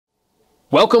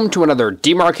Welcome to another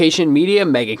Demarcation Media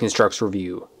Mega Construx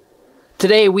review.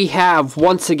 Today we have,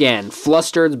 once again,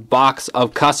 Flustered's box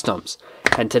of customs.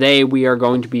 And today we are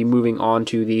going to be moving on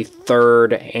to the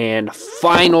third and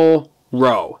final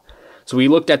row. So we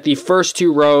looked at the first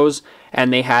two rows,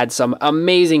 and they had some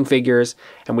amazing figures,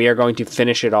 and we are going to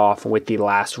finish it off with the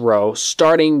last row,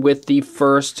 starting with the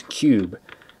first cube,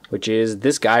 which is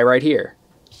this guy right here.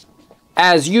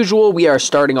 As usual, we are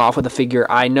starting off with a figure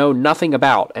I know nothing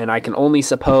about, and I can only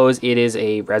suppose it is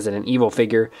a Resident Evil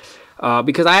figure,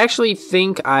 because I actually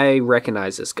think I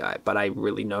recognize this guy, but I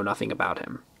really know nothing about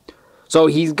him. So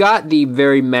he's got the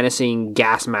very menacing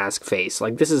gas mask face.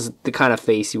 Like, this is the kind of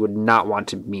face you would not want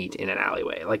to meet in an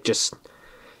alleyway. Like, just,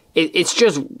 it's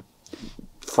just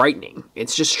frightening.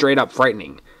 It's just straight up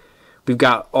frightening. We've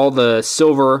got all the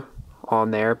silver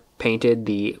on there painted.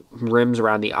 The rims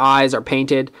around the eyes are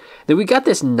painted. Then we got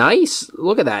this nice,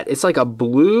 look at that. It's like a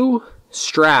blue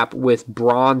strap with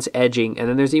bronze edging, and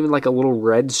then there's even like a little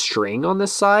red string on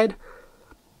this side.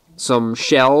 Some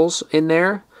shells in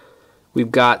there. We've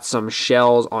got some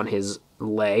shells on his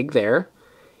leg there.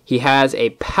 He has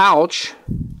a pouch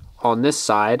on this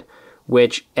side,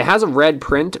 which it has a red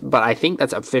print, but I think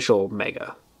that's official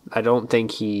Mega. I don't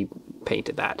think he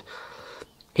painted that.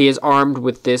 He is armed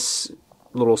with this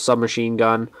little submachine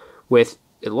gun with,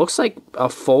 it looks like a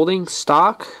folding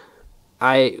stock.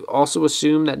 I also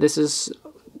assume that this is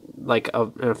like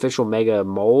an official Mega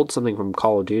mold, something from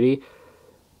Call of Duty,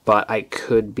 but I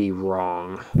could be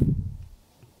wrong.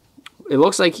 It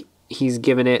looks like he's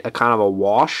given it a kind of a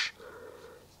wash,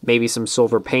 maybe some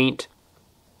silver paint.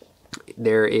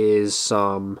 There is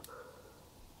some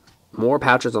more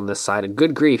pouches on this side.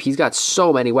 Good grief, he's got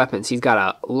so many weapons. He's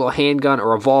got a little handgun, a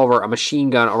revolver, a machine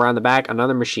gun around the back,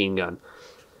 another machine gun.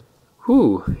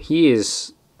 Whew, he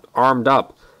is armed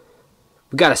up.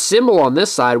 We've got a symbol on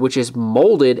this side, which is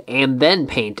molded and then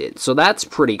painted. So that's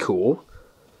pretty cool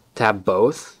to have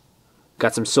both.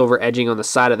 Got some silver edging on the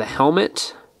side of the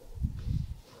helmet.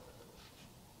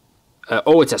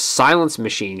 It's a silenced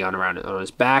machine gun around it on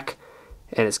his back.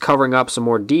 And it's covering up some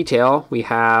more detail. We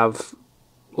have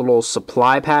a little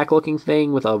supply pack looking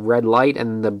thing with a red light,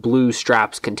 and the blue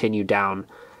straps continue down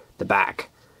the back.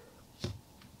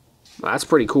 Well, that's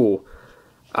pretty cool.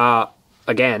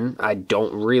 Again, I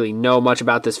don't really know much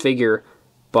about this figure,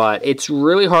 but it's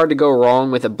really hard to go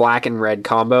wrong with a black and red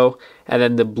combo, and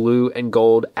then the blue and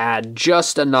gold add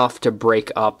just enough to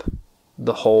break up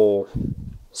the whole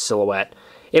silhouette.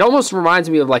 It almost reminds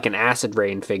me of like an Acid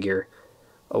Rain figure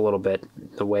a little bit,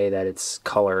 the way that it's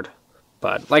colored.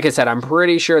 But like I said, I'm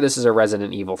pretty sure this is a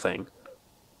Resident Evil thing.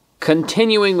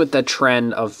 Continuing with the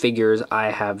trend of figures, I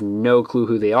have no clue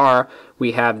who they are.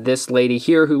 We have this lady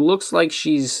here who looks like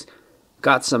she's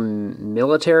got some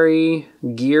military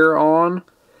gear on.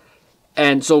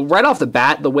 And so right off the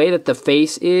bat, the way that the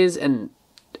face is and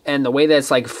the way that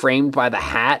it's like framed by the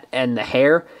hat and the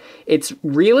hair, it's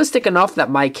realistic enough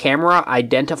that my camera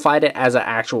identified it as an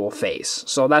actual face.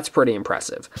 So that's pretty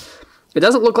impressive. It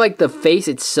doesn't look like the face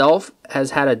itself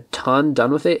has had a ton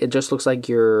done with it. It just looks like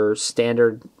your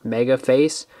standard Mega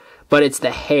face. But it's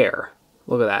the hair.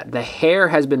 Look at that. The hair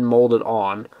has been molded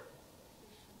on.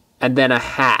 And then a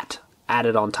hat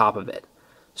added on top of it.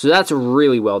 So that's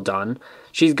really well done.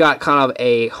 She's got kind of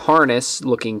a harness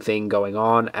looking thing going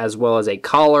on, as well as a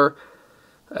collar,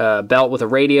 belt with a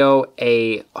radio,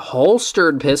 a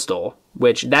holstered pistol,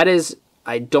 which that is,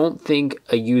 I don't think,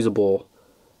 a usable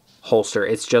holster.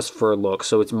 It's just for look,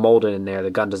 so it's molded in there. The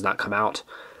gun does not come out.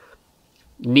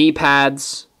 Knee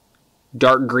pads,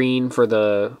 dark green for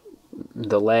the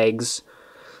legs.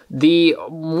 The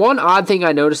one odd thing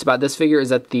I noticed about this figure is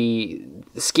that the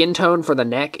skin tone for the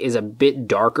neck is a bit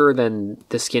darker than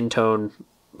the skin tone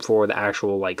for the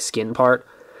actual like skin part.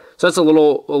 So that's a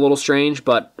little strange,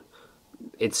 but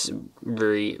it's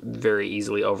very, very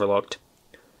easily overlooked.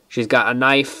 She's got a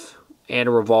knife and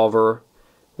a revolver,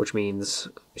 which means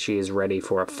she is ready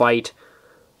for a fight.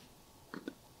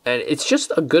 And it's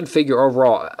just a good figure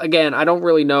overall. Again, I don't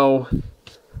really know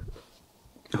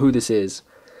who this is,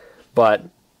 but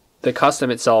the custom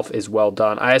itself is well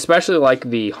done. I especially like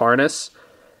the harness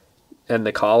and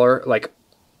the collar, like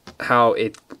how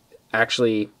it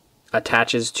actually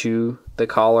attaches to the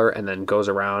collar and then goes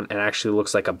around and actually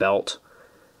looks like a belt.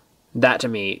 That to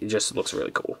me just looks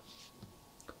really cool.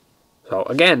 So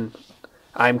again,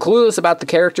 I'm clueless about the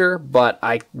character, but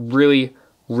I really,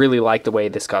 really like the way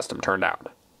this custom turned out.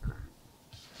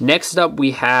 Next up,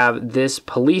 we have this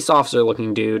police officer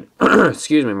looking dude.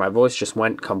 Excuse me, my voice just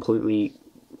went completely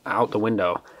out the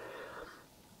window.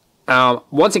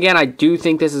 Once again, I do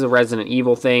think this is a Resident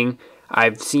Evil thing.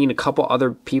 I've seen a couple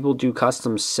other people do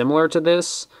customs similar to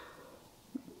this.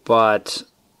 but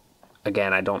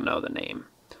again, I don't know the name.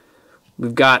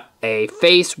 We've got a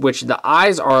face, which the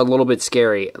eyes are a little bit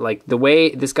scary. Like, the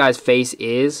way this guy's face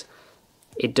is,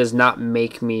 it does not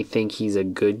make me think he's a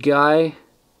good guy.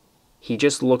 He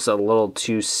just looks a little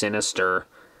too sinister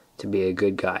to be a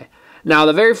good guy. Now,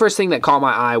 the very first thing that caught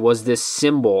my eye was this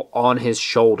symbol on his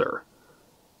shoulder.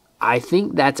 I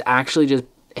think that's actually just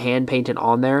hand-painted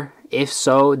on there. If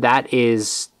so, that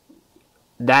is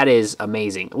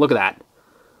amazing. Look at that.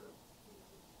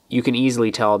 You can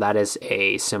easily tell that is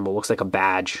a symbol. Looks like a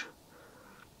badge.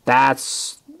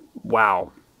 That's...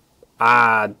 wow.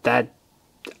 I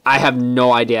have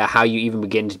no idea how you even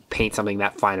begin to paint something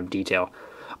that fine of detail.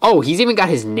 Oh, he's even got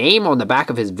his name on the back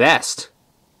of his vest.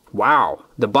 Wow.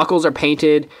 The buckles are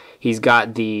painted. He's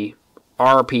got the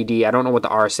RPD. I don't know what the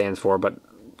R stands for, but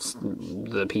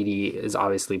the PD is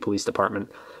obviously police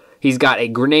department. He's got a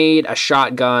grenade, a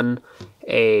shotgun,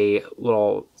 a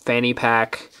little fanny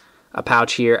pack, a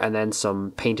pouch here, and then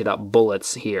some painted up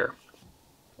bullets here.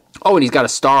 Oh, and he's got a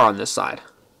star on this side.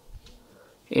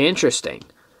 Interesting.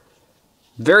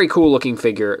 Very cool looking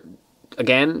figure.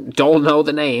 Again, don't know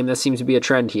the name. That seems to be a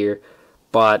trend here,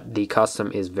 but the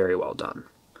custom is very well done.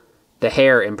 The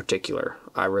hair in particular,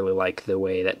 I really like the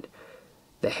way that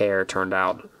the hair turned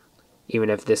out. Even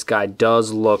if this guy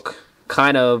does look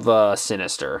kind of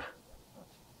sinister.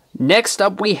 Next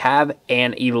up, we have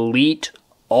an Elite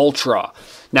Ultra.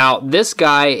 Now, this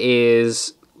guy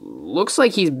looks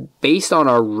like he's based on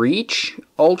a Reach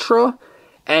Ultra,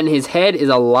 and his head is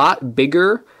a lot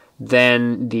bigger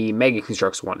than the Mega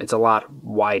Construx one. It's a lot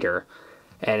wider,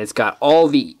 and it's got all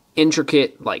the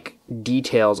intricate like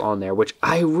details on there, which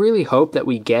I really hope that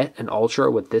we get an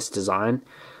Ultra with this design,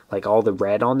 like all the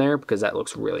red on there, because that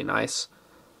looks really nice.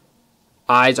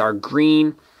 Eyes are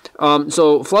green.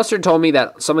 So Flustered told me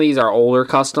that some of these are older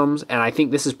customs, and I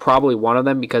think this is probably one of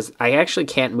them because I actually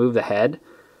can't move the head.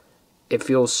 It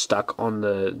feels stuck on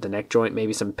the neck joint.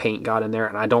 Maybe some paint got in there,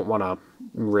 and I don't want to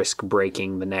risk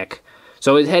breaking the neck.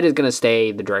 So his head is going to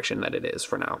stay the direction that it is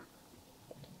for now.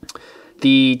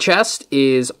 The chest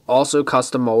is also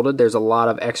custom molded. There's a lot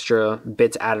of extra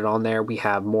bits added on there. We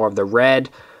have more of the red.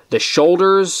 The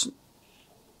shoulders...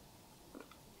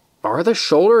 Are the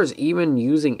shoulders even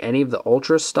using any of the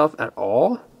Ultra stuff at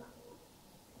all?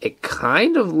 It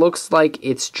kind of looks like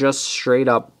it's just straight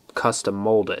up custom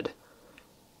molded.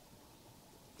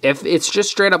 If it's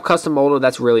just straight up custom molded,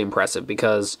 that's really impressive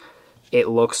because it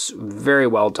looks very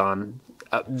well done.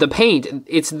 The paint,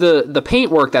 it's the paint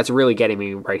work that's really getting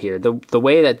me right here. The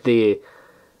way that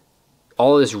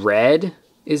all this red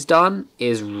is done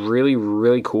is really,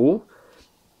 really cool.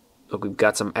 Look, we've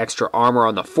got some extra armor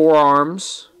on the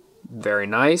forearms. Very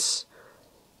nice.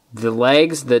 The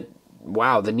legs,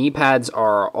 wow, the knee pads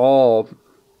are all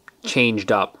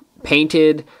changed up.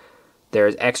 Painted.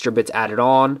 There's extra bits added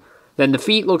on. Then the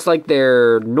feet looks like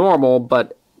they're normal,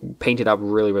 but painted up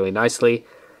really, really nicely.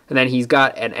 And then he's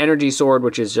got an energy sword,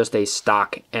 which is just a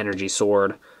stock energy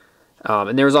sword.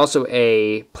 And there's also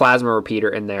a plasma repeater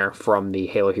in there from the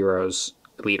Halo Heroes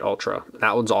Elite Ultra.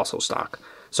 That one's also stock.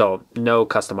 So no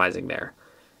customizing there.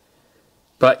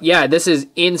 But yeah, this is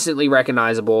instantly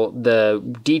recognizable. The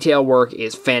detail work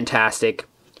is fantastic.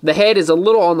 The head is a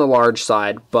little on the large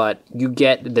side, but you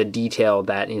get the detail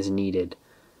that is needed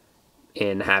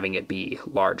in having it be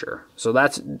larger. So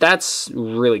that's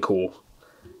really cool.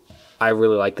 I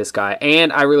really like this guy,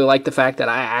 and I really like the fact that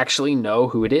I actually know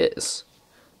who it is.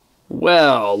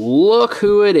 Well, look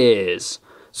who it is.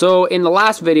 So in the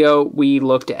last video, we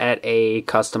looked at a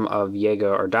custom of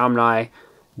Jaeger or Domni,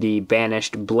 the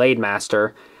Banished Blade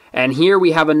Master, and here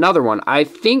we have another one. I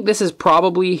think this is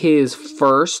probably his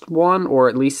first one, or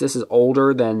at least this is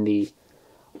older than the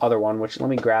other one, which let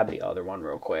me grab the other one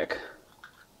real quick.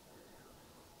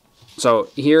 So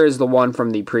here is the one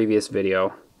from the previous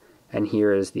video, and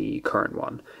here is the current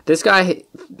one. This guy,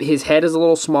 his head is a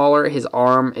little smaller, his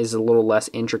arm is a little less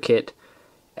intricate,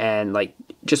 and like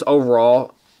just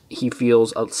overall, he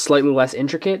feels a slightly less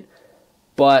intricate,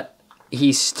 but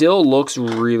he still looks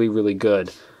really, really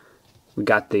good. We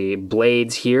got the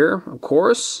blades here, of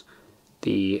course.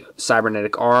 The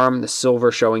cybernetic arm, the silver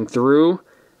showing through.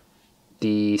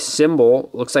 The symbol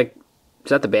looks like, is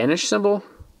that the Banished symbol?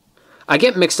 I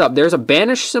get mixed up. There's a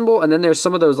Banished symbol, and then there's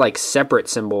some of those like separate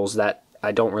symbols that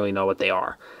I don't really know what they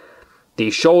are. The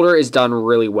shoulder is done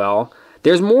really well.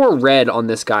 There's more red on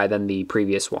this guy than the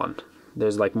previous one.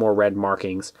 There's like more red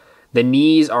markings. The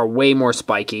knees are way more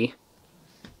spiky.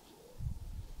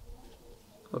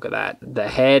 Look at that. The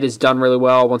head is done really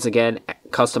well. Once again,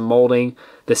 custom molding.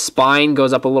 The spine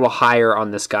goes up a little higher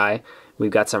on this guy.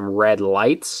 We've got some red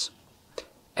lights.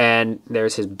 And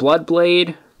there's his blood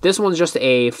blade. This one's just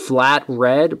a flat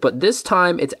red, but this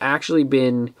time it's actually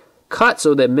been cut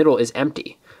so the middle is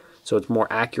empty. So it's more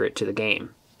accurate to the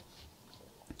game.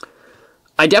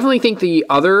 I definitely think the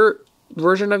other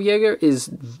version of Jaeger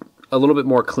is a little bit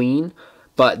more clean,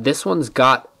 but this one's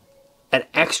got an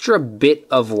extra bit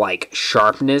of like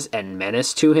sharpness and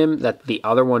menace to him that the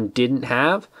other one didn't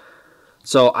have.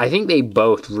 So I think they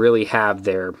both really have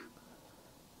their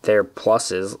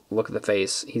pluses. Look at the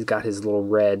face. He's got his little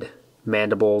red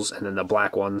mandibles and then the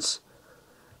black ones.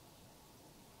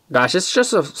 Gosh, it's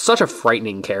just such a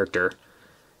frightening character.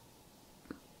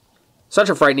 Such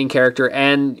a frightening character,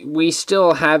 and we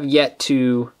still have yet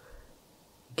to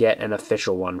get an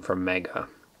official one from Mega.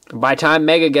 By the time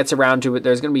Mega gets around to it,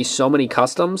 there's going to be so many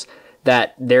customs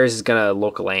that theirs is going to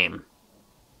look lame.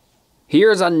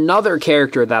 Here's another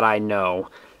character that I know.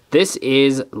 This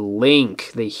is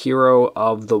Link, the hero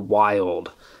of the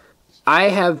wild. I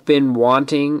have been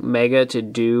wanting Mega to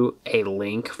do a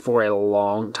Link for a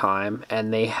long time,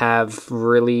 and they have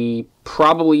really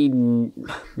probably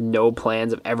no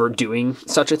plans of ever doing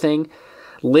such a thing.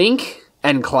 Link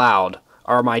and Cloud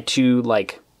are my two,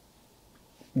 like,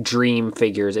 dream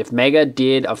figures. If Mega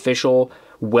did official,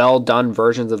 well-done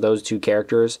versions of those two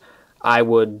characters, I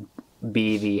would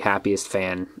be the happiest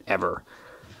fan ever.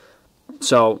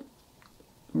 So,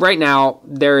 right now,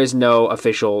 there is no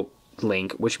official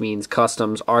Link, which means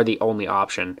customs are the only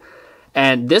option.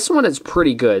 And this one is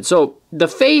pretty good. So, the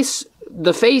face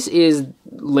is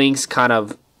Link's kind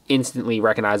of instantly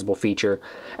recognizable feature.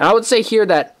 And I would say here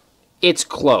that it's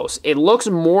close. It looks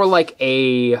more like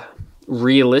a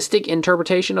realistic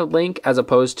interpretation of Link as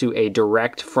opposed to a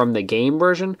direct from the game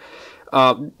version.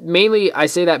 Mainly, I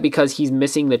say that because he's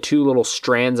missing the two little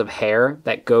strands of hair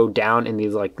that go down in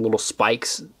these like little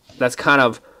spikes. That's kind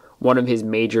of one of his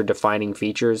major defining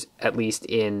features, at least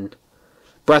in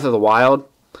Breath of the Wild.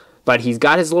 But he's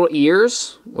got his little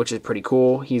ears, which is pretty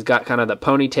cool. He's got kind of the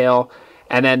ponytail,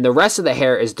 and then the rest of the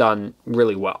hair is done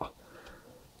really well.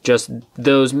 Just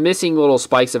those missing little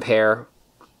spikes of hair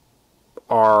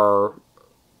are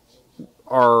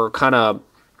kind of...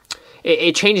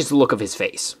 It changes the look of his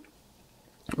face.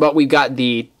 But we've got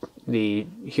the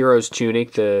hero's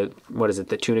tunic, the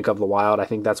tunic of the wild. I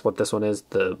think that's what this one is,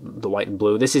 the white and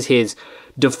blue. This is his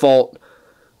default...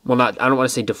 Well, I don't want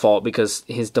to say default, because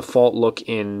his default look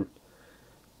in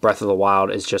Breath of the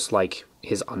Wild is just like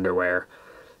his underwear.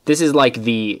 This is like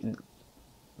the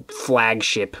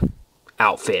flagship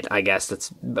outfit, I guess.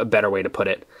 That's a better way to put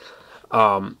it.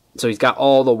 So he's got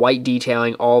all the white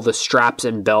detailing, all the straps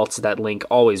and belts that Link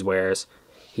always wears.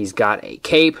 He's got a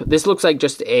cape. This looks like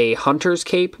just a hunter's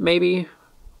cape, maybe.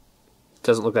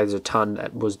 Doesn't look like there's a ton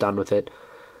that was done with it.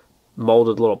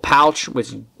 Molded little pouch,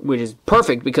 which is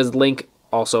perfect because Link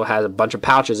also has a bunch of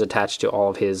pouches attached to all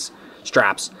of his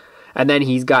straps. And then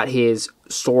he's got his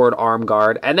sword arm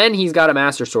guard. And then he's got a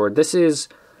master sword. This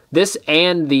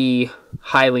and the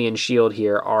Hylian shield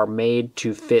here are made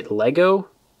to fit Lego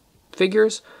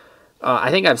figures.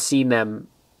 I think I've seen them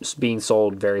being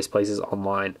sold various places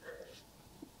online.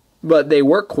 But they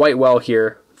work quite well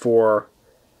here for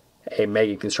a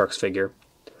Mega Construx figure.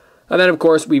 And then, of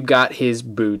course, we've got his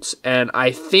boots. And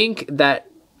I think that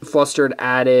Flustered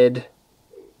added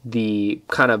the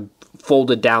kind of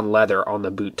folded down leather on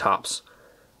the boot tops,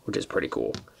 which is pretty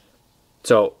cool.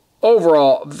 So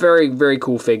overall, very, very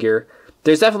cool figure.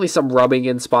 There's definitely some rubbing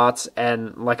in spots,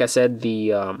 and like I said,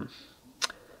 the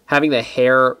having the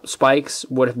hair spikes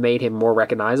would have made him more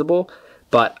recognizable,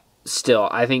 but still,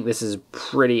 I think this is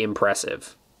pretty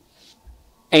impressive.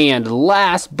 And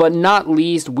last but not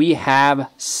least, we have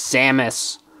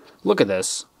Samus. Look at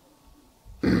this.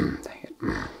 Dang it.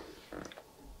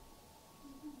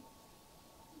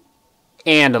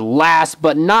 And last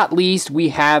but not least, we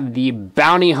have the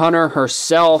bounty hunter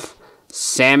herself,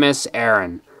 Samus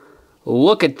Aran.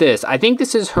 Look at this. I think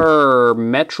this is her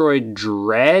Metroid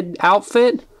Dread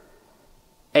outfit.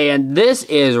 And this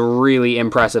is really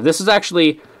impressive. This is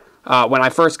actually, when I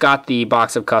first got the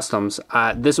box of customs,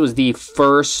 this was the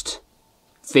first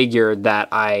figure that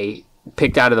I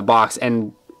picked out of the box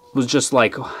and was just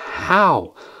like,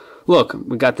 how? Look,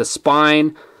 we got the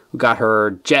spine, we got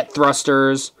her jet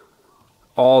thrusters,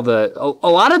 a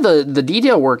lot of the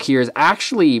detail work here is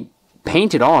actually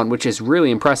painted on, which is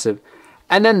really impressive.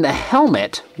 And then the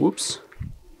helmet, whoops,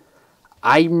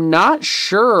 I'm not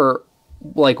sure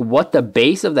like what the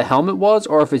base of the helmet was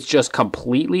or if it's just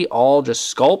completely all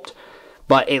just sculpt,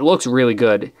 but it looks really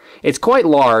good. It's quite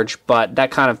large, but that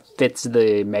kind of fits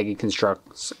the Mega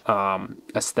Construx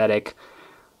aesthetic.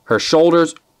 Her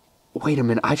shoulders, wait a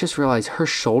minute, I just realized her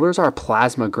shoulders are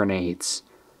plasma grenades.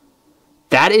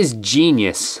 That is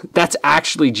genius. That's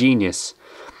actually genius.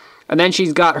 And then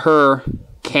she's got her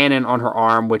cannon on her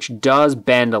arm, which does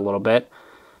bend a little bit.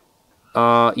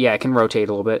 Yeah, it can rotate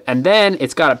a little bit. And then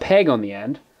it's got a peg on the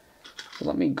end. So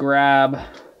let me grab...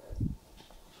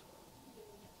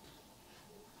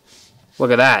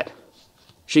 Look at that.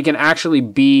 She can actually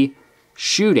be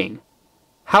shooting.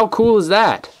 How cool is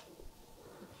that?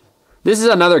 This is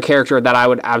another character that I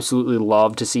would absolutely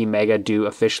love to see Mega do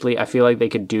officially. I feel like they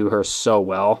could do her so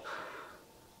well.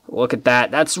 Look at that.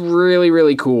 That's really,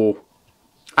 really cool.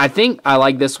 I think I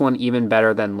like this one even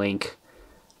better than Link.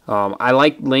 I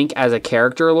like Link as a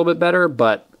character a little bit better,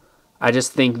 but I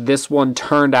just think this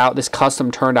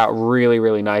custom turned out really,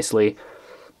 really nicely.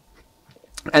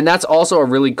 And that's also a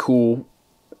really cool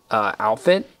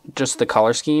outfit, just the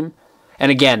color scheme.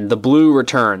 And again, the blue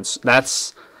returns.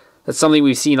 That's something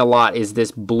we've seen a lot, is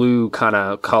this blue kind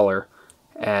of color.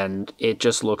 And it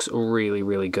just looks really,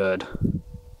 really good.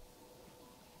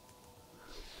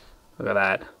 Look at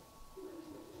that.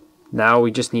 Now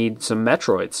we just need some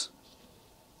Metroids.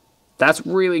 That's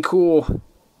really cool.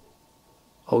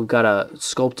 Oh, we've got a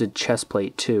sculpted chest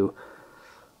plate too.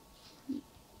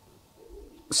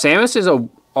 Samus is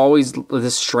always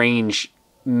this strange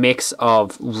mix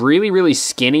of really, really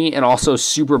skinny and also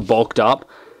super bulked up.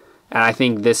 And I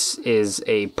think this is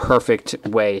a perfect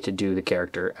way to do the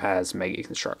character as Mega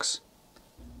Construx.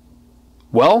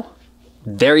 Well,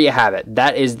 there you have it.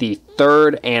 That is the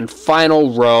third and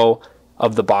final row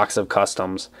of the box of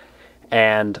customs.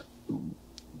 And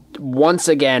once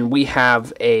again, we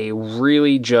have a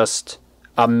really just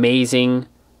amazing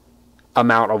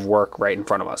amount of work right in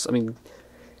front of us. I mean,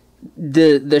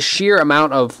 the sheer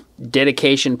amount of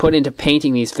dedication put into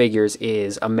painting these figures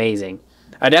is amazing.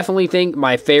 I definitely think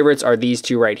my favorites are these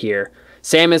two right here.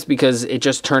 Samus, because it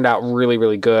just turned out really,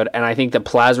 really good. And I think the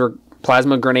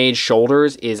plasma grenade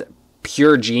shoulders is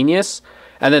pure genius.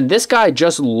 And then this guy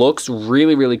just looks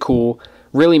really, really cool,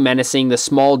 really menacing. The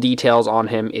small details on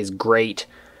him is great.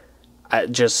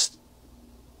 Just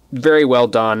very well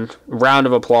done. Round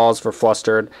of applause for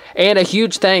Flustered. And a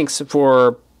huge thanks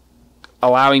for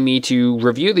allowing me to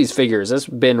review these figures. This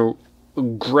has been a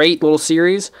great little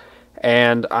series,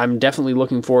 and I'm definitely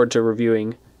looking forward to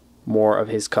reviewing more of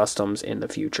his customs in the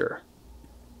future.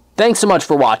 Thanks so much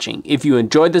for watching. If you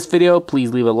enjoyed this video,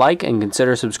 please leave a like and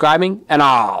consider subscribing, and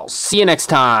I'll see you next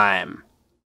time.